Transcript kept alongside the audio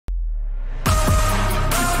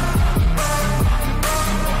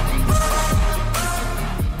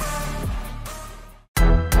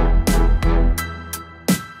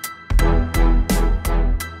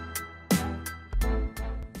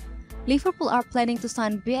Liverpool are planning to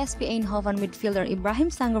sign PSV Eindhoven midfielder Ibrahim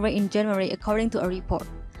Sangare in January, according to a report.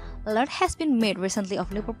 A lot has been made recently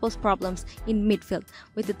of Liverpool's problems in midfield,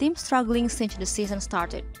 with the team struggling since the season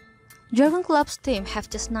started. Jurgen Klopp's team have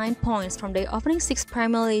just 9 points from their opening 6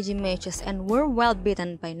 Premier League matches and were well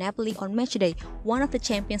beaten by Napoli on matchday, one of the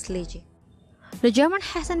Champions League. The German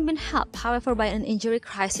hasn't been helped, however, by an injury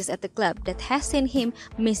crisis at the club that has seen him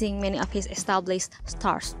missing many of his established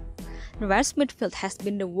stars. The Reds midfield has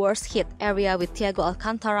been the worst hit area, with Thiago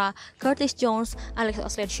Alcantara, Curtis Jones, Alex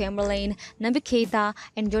Oxlade-Chamberlain, Naby Keita,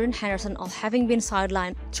 and Jordan Henderson all having been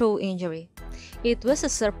sidelined through injury. It was a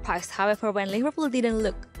surprise, however, when Liverpool didn't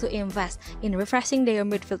look to invest in refreshing their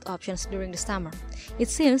midfield options during the summer. It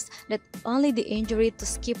seems that only the injury to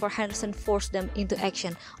skipper Henderson forced them into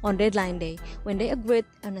action on deadline day, when they agreed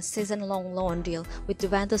on a season-long loan deal with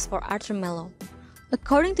Juventus for Arthur Melo.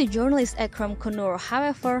 According to journalist Akram Konur,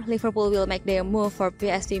 however, Liverpool will make their move for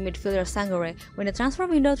PSV midfielder Sangare when the transfer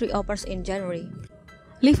window reopens in January.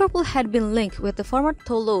 Liverpool had been linked with the former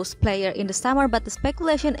Toulouse player in the summer, but the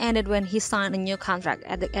speculation ended when he signed a new contract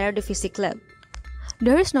at the Eredivisie club.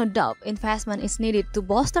 There is no doubt investment is needed to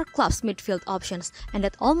bolster club's midfield options, and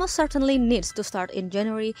that almost certainly needs to start in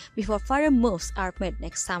January before further moves are made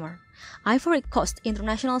next summer. Ivory Coast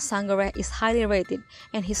international Sangare is highly rated,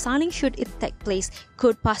 and his signing, should it take place,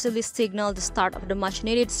 could possibly signal the start of the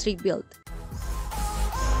much-needed rebuild.